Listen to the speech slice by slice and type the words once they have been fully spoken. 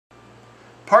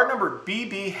Part number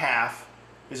BB-1/2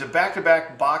 is a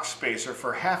back-to-back box spacer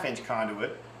for 1/2 inch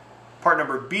conduit. Part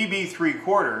number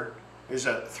BB-3/4 is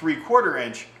a 3/4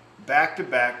 inch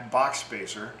back-to-back box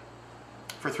spacer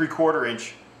for 3/4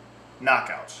 inch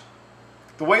knockouts.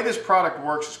 The way this product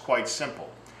works is quite simple.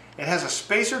 It has a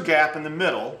spacer gap in the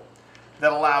middle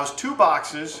that allows two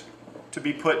boxes to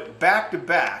be put back to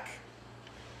back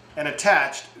and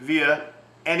attached via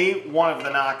any one of the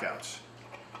knockouts.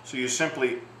 So you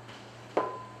simply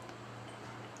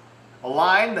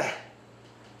align the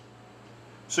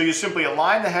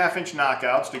 1/2 inch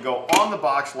knockouts to go on the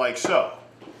box like so.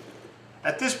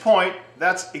 At this point,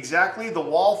 that's exactly the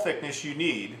wall thickness you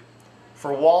need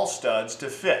for wall studs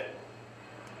to fit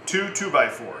 2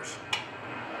 2x4s.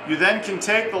 You then can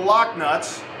take the lock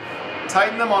nuts,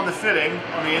 tighten them on the fitting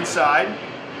on the inside,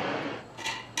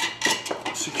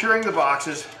 securing the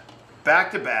boxes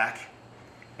back to back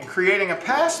and creating a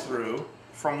pass-through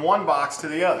from one box to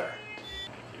the other.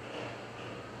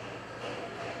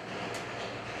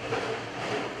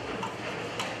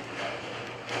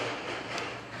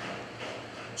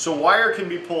 So wire can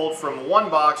be pulled from one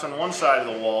box on one side of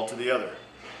the wall to the other.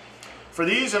 For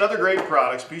these and other great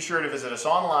products, be sure to visit us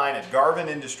online at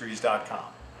garvinindustries.com.